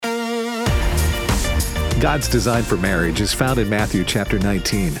God's design for marriage is found in Matthew chapter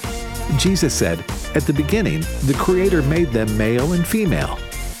 19. Jesus said, "At the beginning, the Creator made them male and female.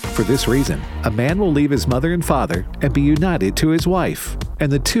 For this reason, a man will leave his mother and father and be united to his wife,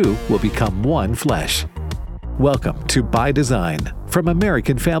 and the two will become one flesh." Welcome to By Design from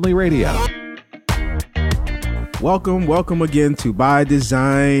American Family Radio. Welcome again to By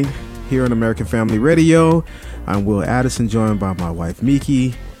Design here on American Family Radio. I'm Will Addison, joined by my wife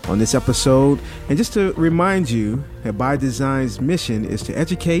Miki on this episode. And just to remind you that By Design's mission is to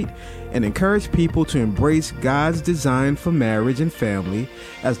educate and encourage people to embrace God's design for marriage and family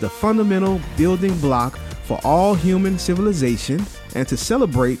as the fundamental building block for all human civilization, and to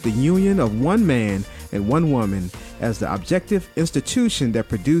celebrate the union of one man and one woman as the objective institution that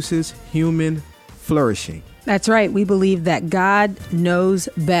produces human flourishing. That's right. We believe that God knows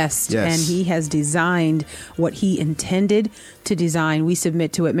best, Yes. and He has designed what He intended to design. We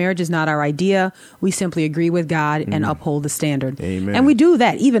submit to it. Marriage is not our idea. We simply agree with God and uphold the standard. Amen. And we do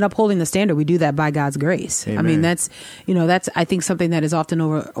that, even upholding the standard, we do that by God's grace. Amen. I mean, that's I think something that is often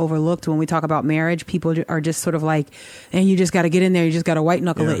overlooked when we talk about marriage. People are just sort of like, and you just got to get in there. You just got to white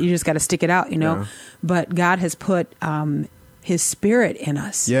knuckle it. You just got to stick it out, Yeah. But God has put His Spirit in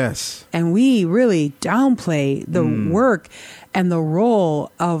us. Yes. And we really downplay the work and the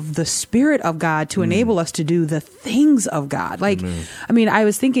role of the Spirit of God to enable us to do the things of God. Like, I mean, I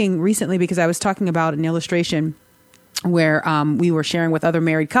was thinking recently, because I was talking about an illustration where we were sharing with other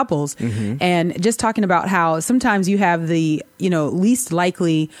married couples, and just talking about how sometimes you have the, least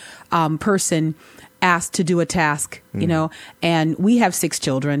likely person asked to do a task, and we have 6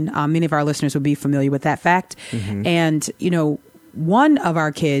 children. Many of our listeners would be familiar with that fact. And, one of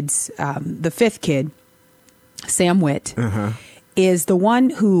our kids, the 5th kid, Sam Witt, is the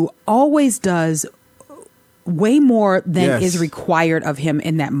one who always does way more than is required of him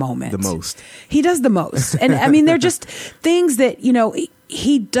in that moment. The most. He does the most. And I mean, they're just things that,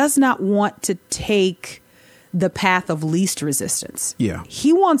 he does not want to take the path of least resistance. Yeah.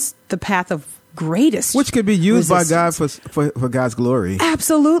 He wants the path of greatest, which could be used resistance by God for God's glory.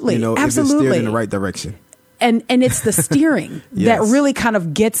 Absolutely. If it's steered in the right direction. And it's the steering that really kind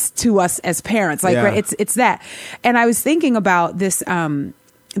of gets to us as parents. Like, right, it's that. And I was thinking about this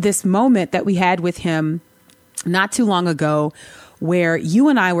this moment that we had with him not too long ago, where you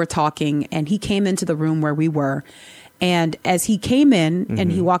and I were talking, and he came into the room where we were. And as he came in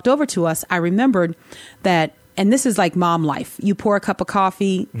and he walked over to us, I remembered that, and this is like mom life. You pour a cup of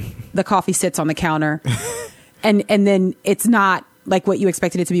coffee, the coffee sits on the counter, and then it's not like what you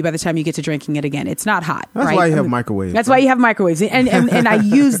expected it to be by the time you get to drinking it again. It's not hot. That's right? why you have microwaves. That's why you have microwaves. And I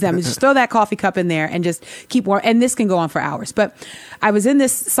use them. Just throw that coffee cup in there and just keep warm. And this can go on for hours. But I was in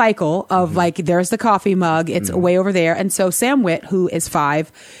this cycle of like, there's the coffee mug. It's way over there. And so Sam Witt, who is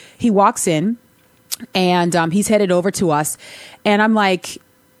 5, he walks in and he's headed over to us. And I'm like,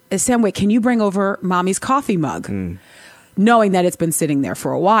 Sam Witt, can you bring over mommy's coffee mug? Knowing that it's been sitting there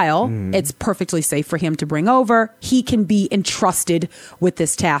for a while, it's perfectly safe for him to bring over. He can be entrusted with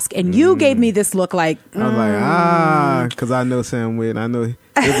this task. And you gave me this look like, I was like, because I know Sam Witt. I know it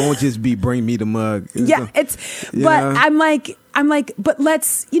won't just be bring me the mug. I'm like, but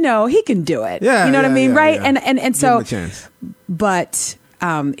let's, he can do it. Yeah, you know what I mean? Right. Yeah. And so, give him a chance. But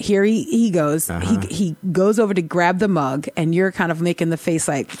here he goes. He goes over to grab the mug, and you're kind of making the face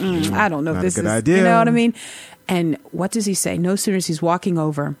like, I don't know if this is, idea. You know what I mean? And what does he say? No sooner as he's walking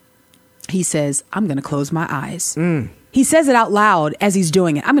over, he says, I'm going to close my eyes. He says it out loud as he's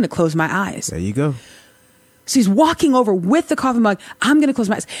doing it. I'm going to close my eyes. There you go. So he's walking over with the coffee mug. I'm going to close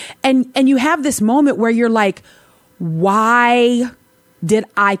my eyes. And you have this moment where you're like, why did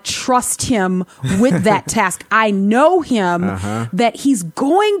I trust him with that task? I know him that he's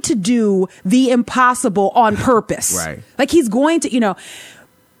going to do the impossible on purpose. Right. Like he's going to,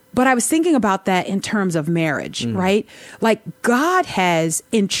 But I was thinking about that in terms of marriage, right? Like God has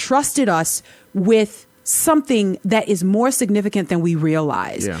entrusted us with something that is more significant than we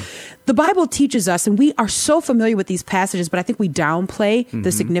realize. Yeah. The Bible teaches us, and we are so familiar with these passages, but I think we downplay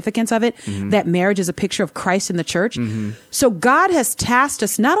the significance of it, that marriage is a picture of Christ in the church. So God has tasked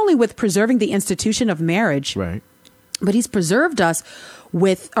us not only with preserving the institution of marriage, right, but he's tasked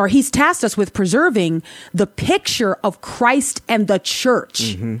us with preserving the picture of Christ and the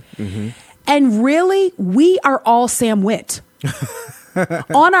church. And really, we are all Sam Witt.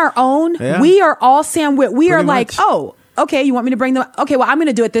 On our own, we are all Sam Witt. We are like, oh, okay, you want me to bring them? Okay, well, I'm going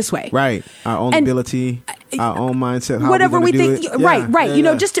to do it this way. Right. Our own ability, our own mindset, how whatever we think. It. Right.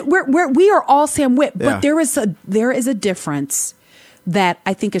 We are all Sam Witt. But there is a difference that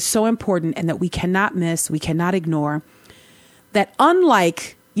I think is so important and that we cannot miss, we cannot ignore. That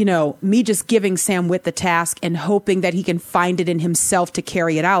unlike me just giving Sam Witt the task and hoping that he can find it in himself to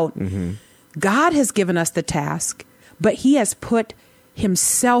carry it out. God has given us the task, but he has put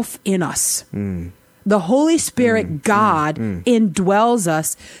himself in us. The Holy Spirit, God, indwells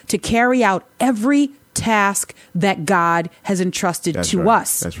us to carry out every task that God has entrusted to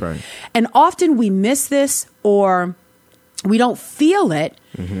us. That's right. And often we miss this, or we don't feel it.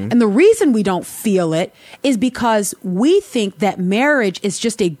 And the reason we don't feel it is because we think that marriage is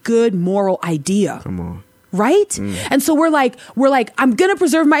just a good moral idea. Come on. Right? And so we're like, I'm going to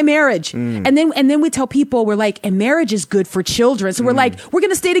preserve my marriage. And then we tell people, we're like, and marriage is good for children. So we're like, we're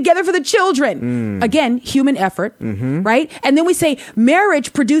going to stay together for the children. Again, human effort, right? And then we say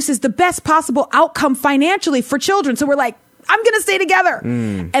marriage produces the best possible outcome financially for children. So we're like, I'm going to stay together.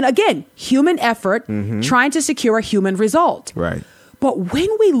 And again, human effort, trying to secure a human result. Right. But when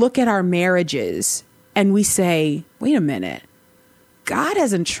we look at our marriages and we say, wait a minute, God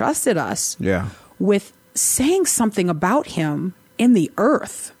has entrusted us with saying something about him in the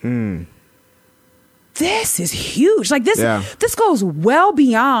earth. This is huge. Like this goes well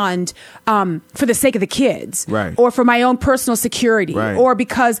beyond for the sake of the kids, right, or for my own personal security, right, or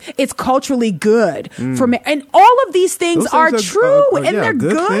because it's culturally good for me. And all of these things are true, and they're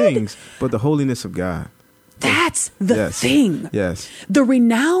good things, but the holiness of God. That's the thing. Yes. The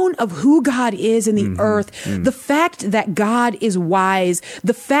renown of who God is in the earth, the fact that God is wise,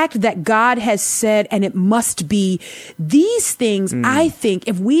 the fact that God has said, and it must be, these things, I think,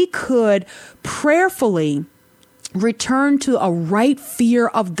 if we could prayerfully return to a right fear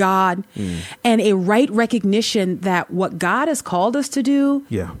of God and a right recognition that what God has called us to do,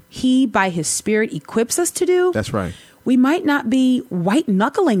 he, by his Spirit, equips us to do. That's right. We might not be white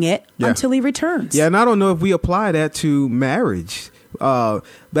knuckling it until he returns. Yeah, and I don't know if we apply that to marriage. That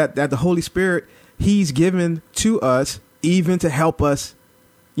the Holy Spirit, he's given to us even to help us,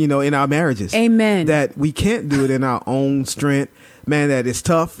 in our marriages. Amen. That we can't do it in our own strength. Man, that is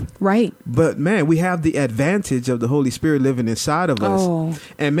tough. Right. But man, we have the advantage of the Holy Spirit living inside of us.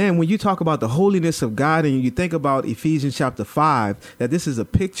 And man, when you talk about the holiness of God and you think about Ephesians chapter 5, that this is a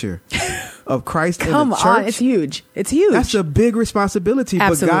picture of Christ in the church. Come on, it's huge. It's huge. That's a big responsibility.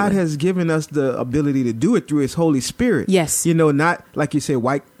 Absolutely. But God has given us the ability to do it through his Holy Spirit. Yes. Not like you say,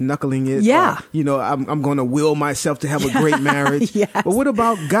 white knuckling it. Yeah. Or, I'm going to will myself to have a great marriage. Yes. But what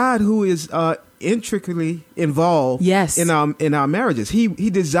about God, who is intricately involved in our marriages? He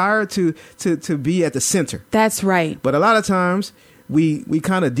desired to be at the center. That's right. But a lot of times we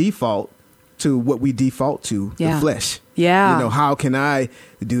kind of default to what we default to, the flesh. Yeah. How can I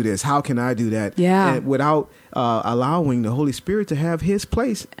do this? How can I do that? Yeah. And without allowing the Holy Spirit to have his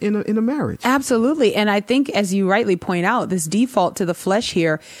place in a marriage. Absolutely. And I think, as you rightly point out, this default to the flesh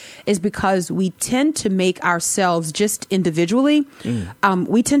here is because we tend to make ourselves, just individually,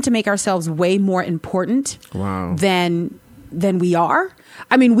 we tend to make ourselves way more important than we are.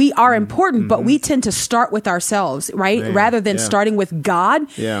 I mean, we are important, but we tend to start with ourselves, right? Rather than starting with God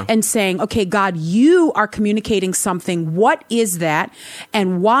and saying, okay, God, you are communicating something. What is that?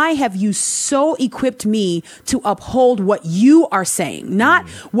 And why have you so equipped me to uphold what you are saying? Not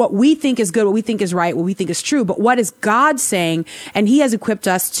what we think is good, what we think is right, what we think is true, but what is God saying? And he has equipped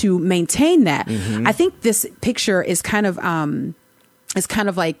us to maintain that. I think this picture is kind of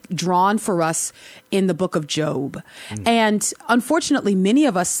like drawn for us in the book of Job. And unfortunately, many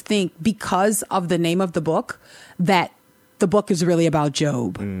of us think, because of the name of the book, that the book is really about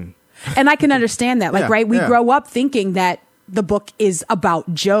Job. And I can understand that. We grow up thinking that the book is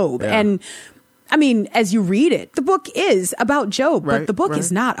about Job. And I mean, as you read it, the book is about Job, but the book is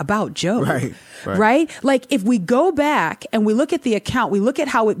not about Job. Right? Like, if we go back and we look at the account, we look at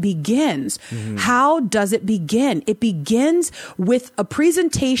how it begins. How does it begin? It begins with a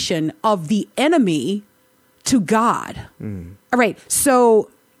presentation of the enemy to God. All right. So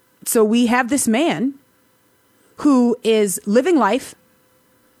we have this man who is living life,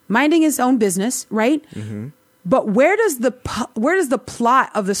 minding his own business, right? But where does the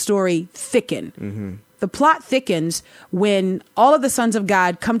plot of the story thicken? The plot thickens when all of the sons of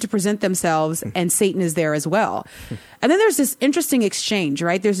God come to present themselves and Satan is there as well. And then there's this interesting exchange,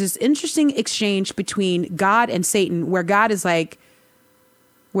 right? There's this interesting exchange between God and Satan where God is like,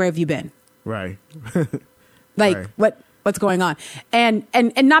 where have you been? Right. What's going on? And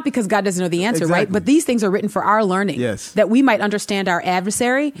not because God doesn't know the answer, right? But these things are written for our learning, that we might understand our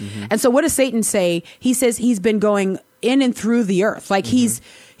adversary. And so what does Satan say? He says he's been going in and through the earth. Like he's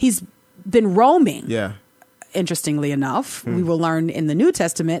been roaming. Yeah. Interestingly enough, we will learn in the New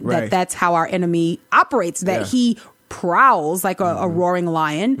Testament that that's how our enemy operates, that he prowls like a roaring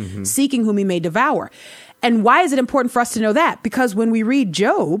lion, seeking whom he may devour. And why is it important for us to know that? Because when we read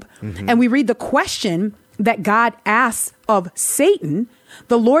Job and we read the question that God asks of Satan,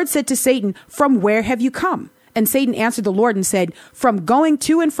 the Lord said to Satan, "From where have you come?" And Satan answered the Lord and said, "From going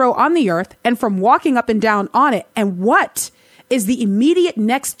to and fro on the earth and from walking up and down on it." And what is the immediate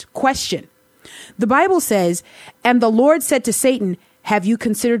next question? The Bible says, "And the Lord said to Satan, have you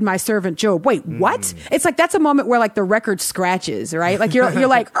considered my servant Job?" Wait, what? It's like, that's a moment where like the record scratches, right? Like you're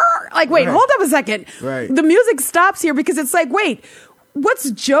like, wait, hold up a second. Right. The music stops here because it's like, wait, what's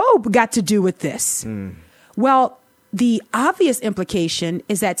Job got to do with this? Well, the obvious implication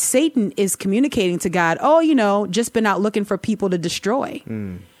is that Satan is communicating to God, just been out looking for people to destroy.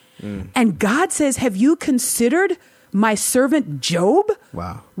 And God says, have you considered my servant Job?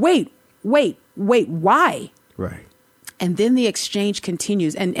 Wow. Wait, why? Right. And then the exchange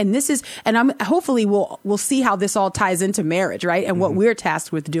continues. And this is, and hopefully we'll see how this all ties into marriage, right? And what we're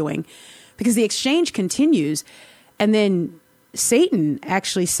tasked with doing, because the exchange continues. And then Satan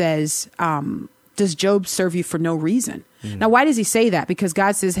actually says, does Job serve you for no reason? Now, why does he say that? Because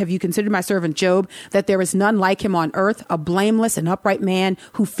God says, have you considered my servant Job, that there is none like him on earth, a blameless and upright man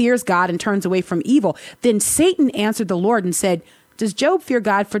who fears God and turns away from evil? Then Satan answered the Lord and said, does Job fear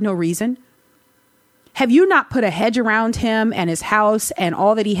God for no reason? Have you not put a hedge around him and his house and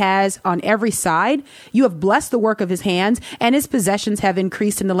all that he has on every side? You have blessed the work of his hands, and his possessions have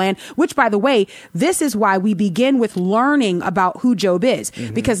increased in the land. Which, by the way, this is why we begin with learning about who Job is,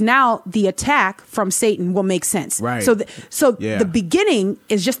 because now the attack from Satan will make sense. Right. So the beginning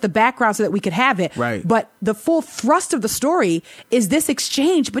is just the background so that we could have it. Right. But the full thrust of the story is this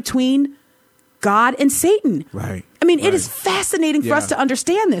exchange between God and Satan. Right. I mean, it is fascinating for us to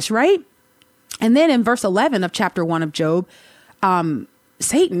understand this, right? And then in verse 11 of chapter 1 of Job,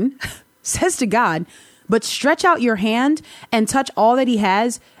 Satan says to God, but stretch out your hand and touch all that he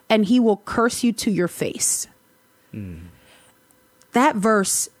has, and he will curse you to your face. That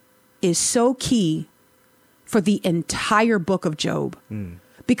verse is so key for the entire book of Job,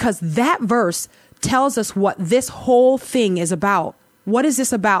 because that verse tells us what this whole thing is about. What is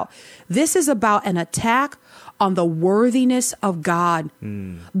this about? This is about an attack on the worthiness of God,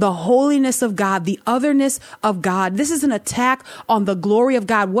 the holiness of God, the otherness of God. This is an attack on the glory of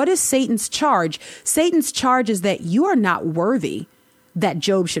God. What is Satan's charge? Satan's charge is that you are not worthy that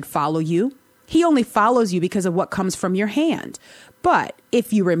Job should follow you. He only follows you because of what comes from your hand. But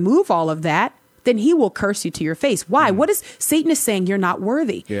if you remove all of that, then he will curse you to your face. Why? What is Satan is saying? You're not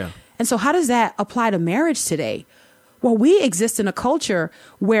worthy. Yeah. And so how does that apply to marriage today? Well, we exist in a culture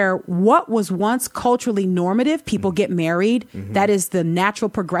where what was once culturally normative, people get married. That is the natural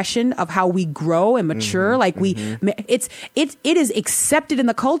progression of how we grow and mature. Like it is accepted in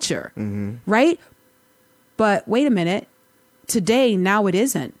the culture, right? But wait a minute, today, now it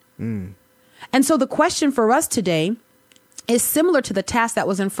isn't. And so the question for us today is similar to the task that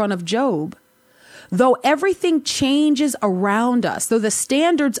was in front of Job. Though everything changes around us, though the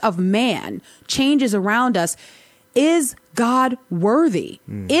standards of man changes around us, is God worthy?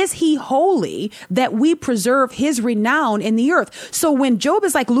 Is he holy that we preserve his renown in the earth? So when Job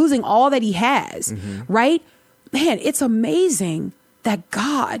is like losing all that he has, right? Man, it's amazing that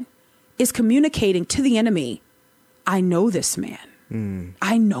God is communicating to the enemy, I know this man.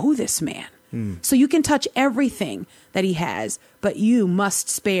 I know this man. So you can touch everything that he has, but you must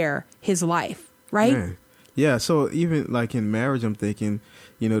spare his life, right? Man. Yeah. So even like in marriage, I'm thinking,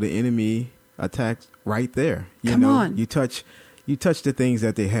 the enemy attacks right there. Come on. You touch the things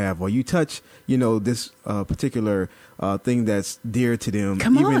that they have, or you touch, this particular thing that's dear to them,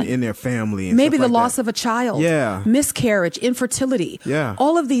 even in their family. And maybe the like loss that. of a child, miscarriage, infertility,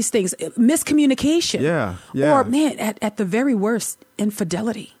 all of these things, miscommunication, or man, at the very worst,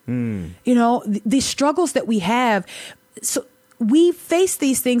 infidelity. The struggles that we have. So we face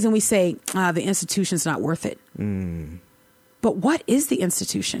these things and we say, the institution's not worth it. But what is the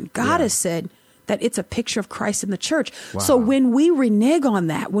institution? God has said that it's a picture of Christ in the church. Wow. So when we renege on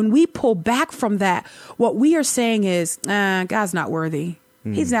that, when we pull back from that, what we are saying is, God's not worthy.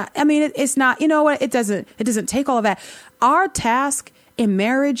 He's not. I mean, it's not. You know what? It doesn't take all of that. Our task in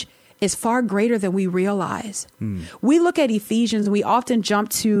marriage is far greater than we realize. We look at Ephesians, and we often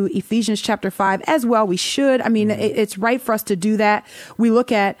jump to Ephesians chapter 5 as well. We should. I mean, it's right for us to do that. We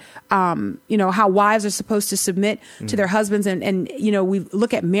look at, how wives are supposed to submit to their husbands. And we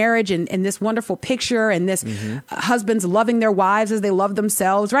look at marriage and this wonderful picture and this husbands loving their wives as they love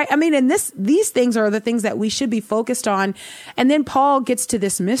themselves, right? I mean, and these things are the things that we should be focused on. And then Paul gets to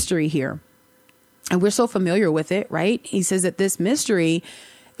this mystery here, and we're so familiar with it, right? He says that this mystery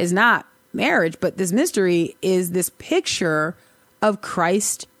is not marriage, but this mystery is this picture of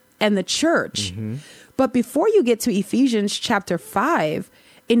Christ and the church. But before you get to Ephesians chapter 5,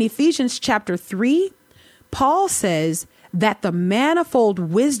 in Ephesians chapter 3, Paul says that the manifold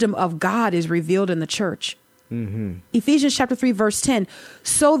wisdom of God is revealed in the church. Ephesians chapter 3, verse 10,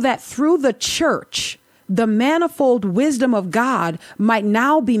 so that through the church, the manifold wisdom of God might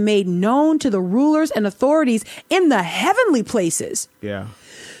now be made known to the rulers and authorities in the heavenly places. Yeah.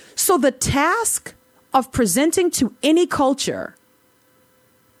 So the task of presenting to any culture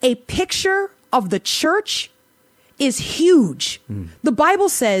a picture of the church is huge. The Bible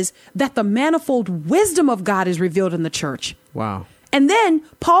says that the manifold wisdom of God is revealed in the church. Wow. And then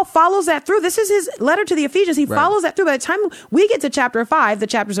Paul follows that through. This is his letter to the Ephesians. He follows that through. By the time we get to chapter 5, the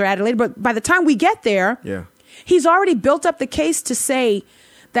chapters are added later, but by the time we get there, he's already built up the case to say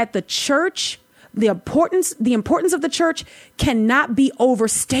that the church, the importance of the church cannot be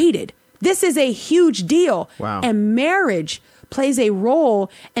overstated. This is a huge deal. Wow. And marriage plays a role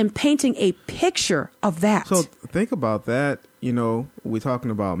in painting a picture of that. So think about that. You know, we're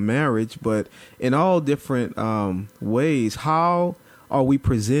talking about marriage, but in all different ways, how are we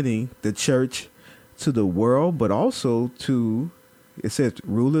presenting the church to the world, but also to, it says,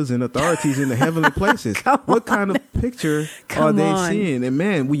 rulers and authorities in the heavenly places? What kind of picture are they seeing? And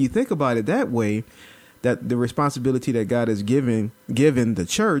man, when you think about it that way, that the responsibility that God has given the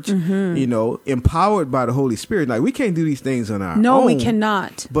church, you know, empowered by the Holy Spirit. Like, we can't do these things on our own. No, we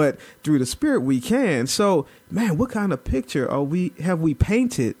cannot. But through the Spirit, we can. So, man, what kind of picture have we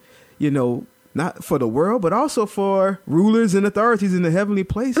painted, you know, not for the world, but also for rulers and authorities in the heavenly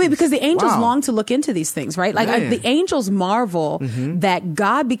places? I mean, because the angels long to look into these things, right? Like the angels marvel that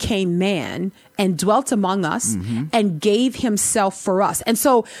God became man and dwelt among us and gave himself for us. And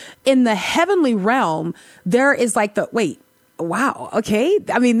so in the heavenly realm, there is like wow, okay.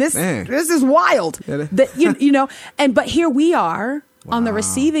 I mean, this is wild. That, you know, but here we are on the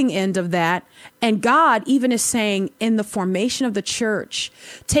receiving end of that. And God even is saying in the formation of the church,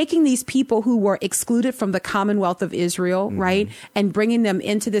 taking these people who were excluded from the commonwealth of Israel, right, and bringing them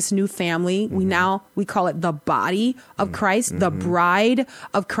into this new family. We call it the body of Christ, the bride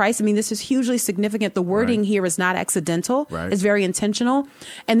of Christ. I mean, this is hugely significant. The wording here is not accidental. It's very intentional.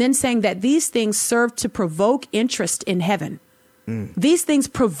 And then saying that these things serve to provoke interest in heaven. These things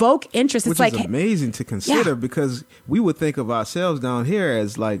provoke interest. Which is amazing to consider, because we would think of ourselves down here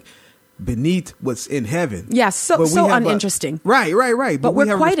as like beneath what's in heaven. Yes, so uninteresting. Right. But we we're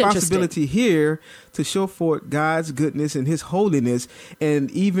have quite a responsibility here to show forth God's goodness and his holiness. And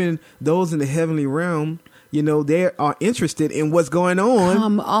even those in the heavenly realm, you know, they are interested in what's going on.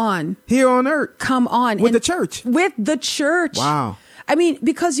 Come on. Here on earth. Come on. With the church. With the church. Wow. I mean,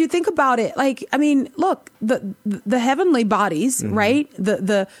 because you think about it, like, I mean, look, the heavenly bodies, right?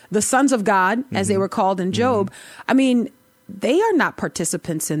 The sons of God, as they were called in Job. I mean, they are not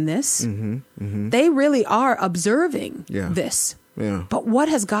participants in this. They really are observing this. Yeah. But what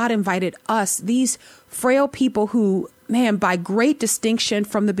has God invited us, these frail people who, man, by great distinction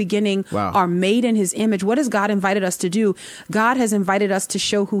from the beginning are made in his image? What has God invited us to do? God has invited us to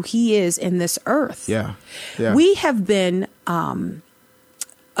show who he is in this earth. Yeah. We have been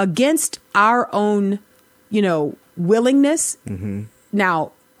against our own, you know, willingness.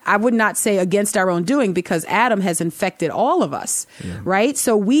 Now, I would not say against our own doing, because Adam has infected all of us, right?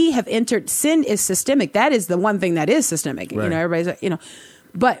 So we have entered, sin is systemic. That is the one thing that is systemic. You know, everybody's, you know,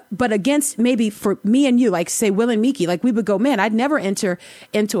 but against, maybe for me and you, like say Will and Miki, like we would go, man, I'd never enter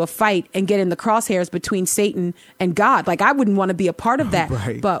into a fight and get in the crosshairs between Satan and God. Like I wouldn't want to be a part of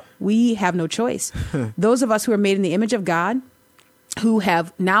that, but we have no choice. Those of us who are made in the image of God, who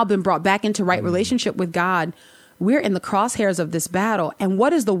have now been brought back into right relationship with God, we're in the crosshairs of this battle. And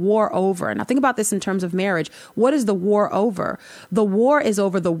what is the war over? And I think about this in terms of marriage. What is the war over? The war is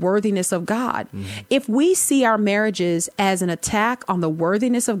over the worthiness of God. If we see our marriages as an attack on the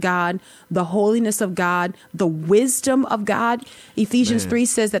worthiness of God, the holiness of God, the wisdom of God, Ephesians 3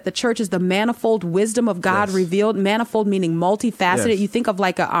 says that the church is the manifold wisdom of God revealed. Manifold meaning multifaceted. You think of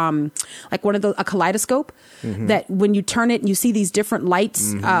like a kaleidoscope, that when you turn it and you see these different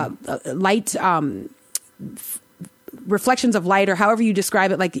lights, reflections of light, or however you describe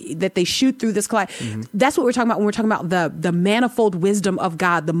it, like that they shoot through this cloud. That's what we're talking about when we're talking about the manifold wisdom of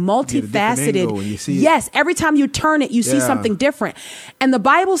God, the multifaceted. Yes, every time you turn it, you see something different. And the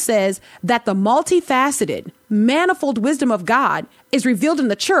Bible says that the multifaceted, manifold wisdom of God is revealed in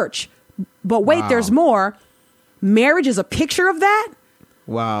the church. But wait, there's more. Marriage is a picture of that.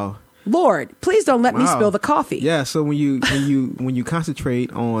 Wow. Lord, please don't let me spill the coffee. Yeah. So when you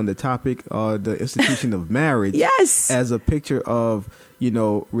concentrate on the topic, the institution of marriage, as a picture of, you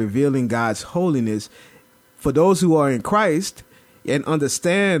know, revealing God's holiness, for those who are in Christ and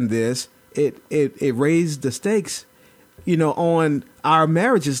understand this, it raised the stakes, on our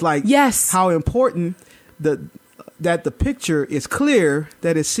marriages. Like, yes, how important that the picture is clear,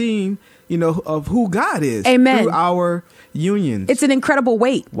 that it's seen, of who God is. Amen. Through our unions. It's an incredible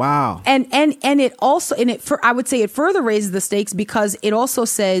weight. Wow. And it also, I would say it further raises the stakes, because it also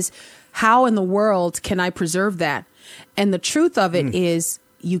says, how in the world can I preserve that? And the truth of it is,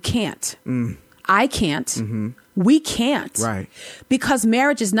 you can't. I can't. Mm-hmm. We can't. Right. Because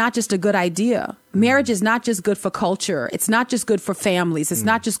marriage is not just a good idea. Marriage is not just good for culture. It's not just good for families. It's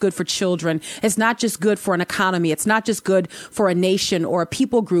not just good for children. It's not just good for an economy. It's not just good for a nation or a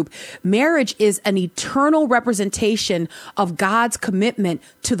people group. Marriage is an eternal representation of God's commitment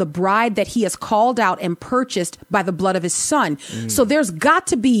to the bride that he has called out and purchased by the blood of his son. So there's got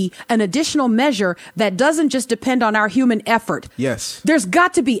to be an additional measure that doesn't just depend on our human effort. Yes. There's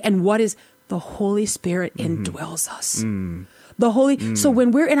got to be. And what is the Holy Spirit indwells us. The Holy. So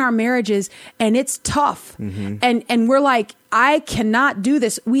when we're in our marriages and it's tough and we're like, I cannot do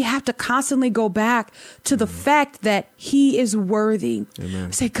this, we have to constantly go back to the fact that he is worthy.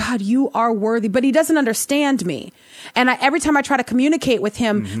 Amen. Say, God, you are worthy, but he doesn't understand me. And every time I try to communicate with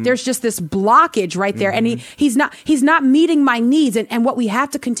him, there's just this blockage right there. And he's not meeting my needs. And what we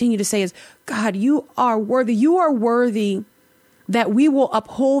have to continue to say is, God, you are worthy. You are worthy that we will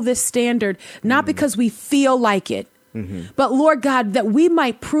uphold this standard, not because we feel like it, but Lord God, that we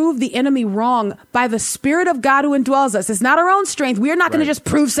might prove the enemy wrong by the Spirit of God who indwells us. It's not our own strength. We are not going to just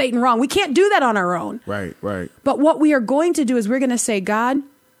prove Satan wrong. We can't do that on our own. Right, right. But what we are going to do is we're going to say, God,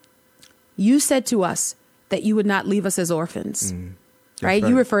 you said to us that you would not leave us as orphans. Right?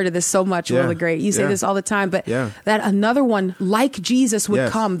 You refer to this so much, Will Great. You say this all the time, but that another one like Jesus would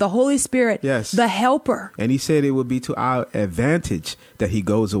come, the Holy Spirit, the helper. And he said it would be to our advantage that he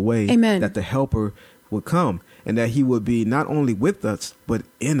goes away, that the helper would come, and that he would be not only with us, but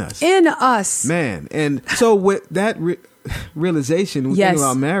in us. In us. Man. And so with that realization, we think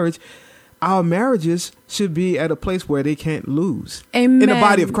about marriage, our marriages should be at a place where they can't lose. Amen. In the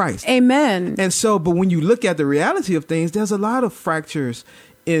body of Christ. Amen. And so, but when you look at the reality of things, there's a lot of fractures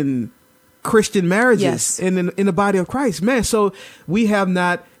in Christian marriages in the body of Christ. Man, so we have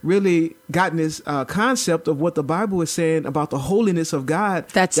not really gotten this concept of what the Bible is saying about the holiness of God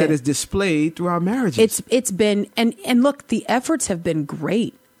that is displayed through our marriages. It's been, and look, the efforts have been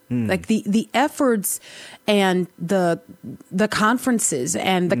great. Like the efforts and the conferences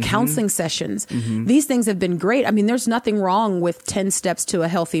and the counseling sessions, these things have been great. I mean, there's nothing wrong with 10 steps to a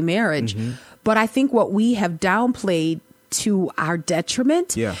healthy marriage. But I think what we have downplayed to our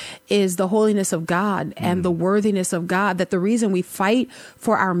detriment is the holiness of God and the worthiness of God, that the reason we fight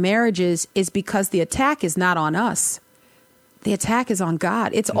for our marriages is because the attack is not on us. The attack is on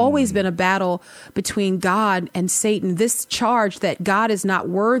God. It's always been a battle between God and Satan. This charge that God is not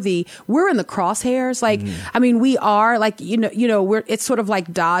worthy, we're in the crosshairs. Like, I mean, we are like, it's sort of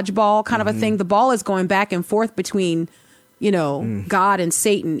like dodgeball kind of a thing. The ball is going back and forth between, God and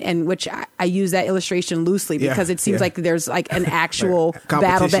Satan, and which I use that illustration loosely because it seems like there's like an actual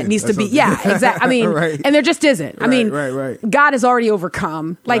battle that needs to be. Yeah, exactly. I mean, and there just isn't. I mean, God is already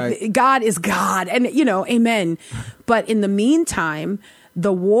overcome. Like God is God, and amen. But in the meantime,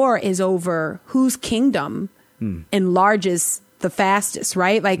 the war is over whose kingdom enlarges the fastest,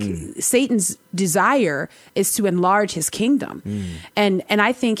 right? Like Satan's desire is to enlarge his kingdom. And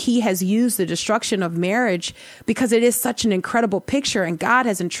I think he has used the destruction of marriage because it is such an incredible picture, and God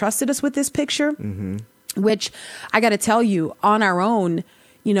has entrusted us with this picture, which I got to tell you, on our own,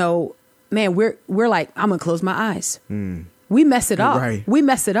 man, we're like, I'm going to close my eyes. We mess it up. We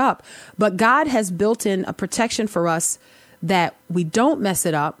mess it up. But God has built in a protection for us that we don't mess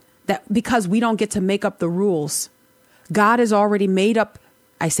it up, that because we don't get to make up the rules. God has already made up.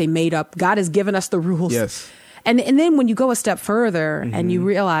 I say made up. God has given us the rules. Yes. And then when you go a step further and you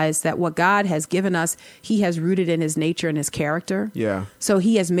realize that what God has given us, he has rooted in his nature and his character. Yeah. So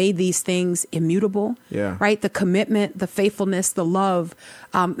he has made these things immutable. Yeah. Right. The commitment, the faithfulness, the love.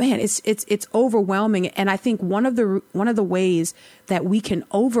 Man, it's overwhelming. And I think one of the ways that we can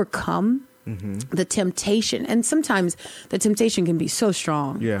overcome the temptation, and sometimes the temptation can be so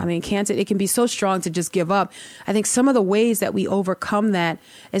strong. I mean, it can be so strong to just give up. I think some of the ways that we overcome that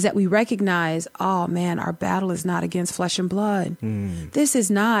is that we recognize, oh man, our battle is not against flesh and blood. This is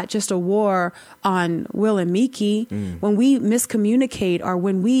not just a war on Will and Miki. When we miscommunicate, or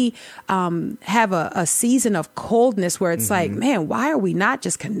when we have a season of coldness where it's like, man, why are we not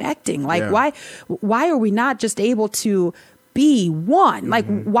just connecting? Like, why are we not just able to be one. Like,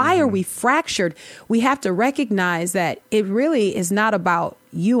 why are we fractured? We have to recognize that it really is not about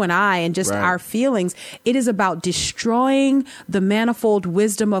you and I and just our feelings. It is about destroying the manifold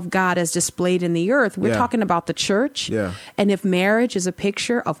wisdom of God as displayed in the earth. We're talking about the church. Yeah. And if marriage is a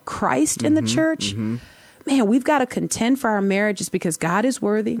picture of Christ in the church, man, we've got to contend for our marriages because God is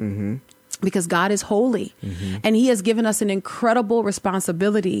worthy. Because God is holy and he has given us an incredible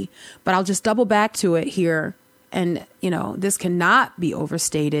responsibility. But I'll just double back to it here. And, you know, this cannot be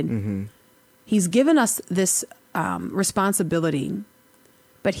overstated. He's given us this responsibility,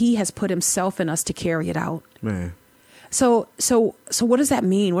 but he has put himself in us to carry it out. Man. So what does that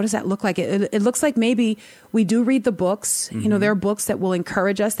mean? What does that look like? It looks like maybe we do read the books. You know, there are books that will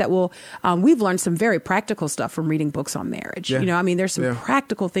encourage us, that will, we've learned some very practical stuff from reading books on marriage. Yeah. You know, I mean, there's some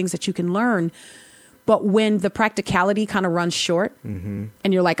practical things that you can learn. But when the practicality kind of runs short and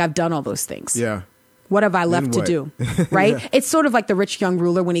you're like, I've done all those things. Yeah. What have I left to do? Right? It's sort of like the rich young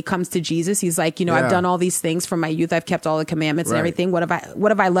ruler when he comes to Jesus. He's like, you know, I've done all these things from my youth. I've kept all the commandments and everything. What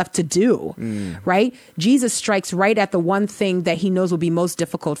have I left to do? Right? Jesus strikes right at the one thing that he knows will be most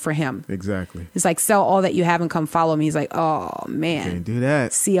difficult for him. Exactly. It's like, sell all that you have and come follow me. He's like, oh man. Can't do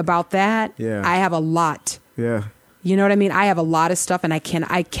that. See about that? Yeah. I have a lot. Yeah. You know what I mean? I have a lot of stuff and I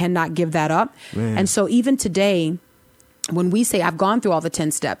cannot give that up. Man. And so even today, when we say I've gone through all the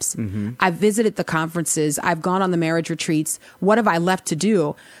 10 steps, I've visited the conferences, I've gone on the marriage retreats, what have I left to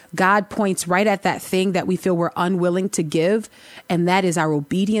do? God points right at that thing that we feel we're unwilling to give. And that is our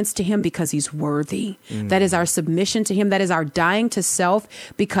obedience to him because he's worthy. That is our submission to him. That is our dying to self,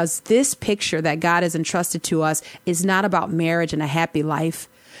 because this picture that God has entrusted to us is not about marriage and a happy life.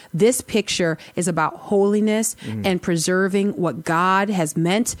 This picture is about holiness and preserving what God has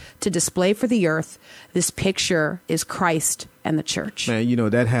meant to display for the earth. This picture is Christ and the church. Man, you know,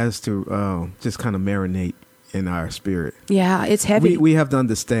 that has to just kind of marinate in our spirit. Yeah, it's heavy. We have to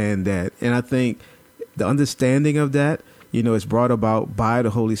understand that. And I think the understanding of that, you know, is brought about by the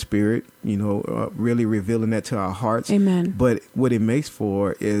Holy Spirit, you know, really revealing that to our hearts. Amen. But what it makes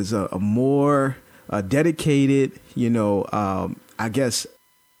for is a more dedicated, you know, I guess,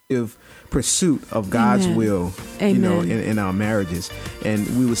 pursuit of God's will, you know, in our marriages. And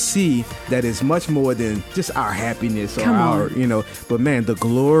we will see that it's much more than just our happiness or our, you know, but man, the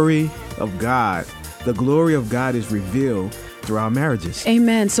glory of God is revealed through our marriages.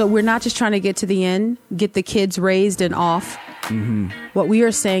 Amen. So we're not just trying to get to the end, get the kids raised and off. What we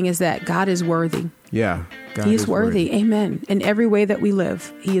are saying is that God is worthy. Yeah. He is worthy. Amen. In every way that we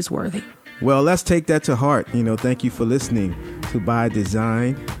live, he is worthy. Well, let's take that to heart. You know, thank you for listening to By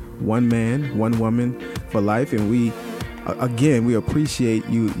Design, One Man, One Woman for Life. And we appreciate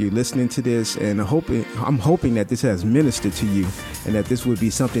you listening to this, and I'm hoping that this has ministered to you, and that this would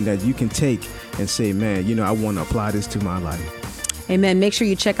be something that you can take and say, man, you know, I want to apply this to my life. Amen. Make sure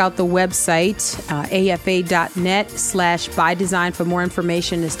you check out the website, afa.net/bydesign for more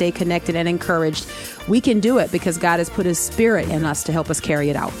information, to stay connected and encouraged. We can do it because God has put his spirit in us to help us carry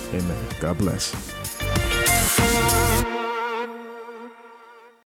it out. Amen. God bless.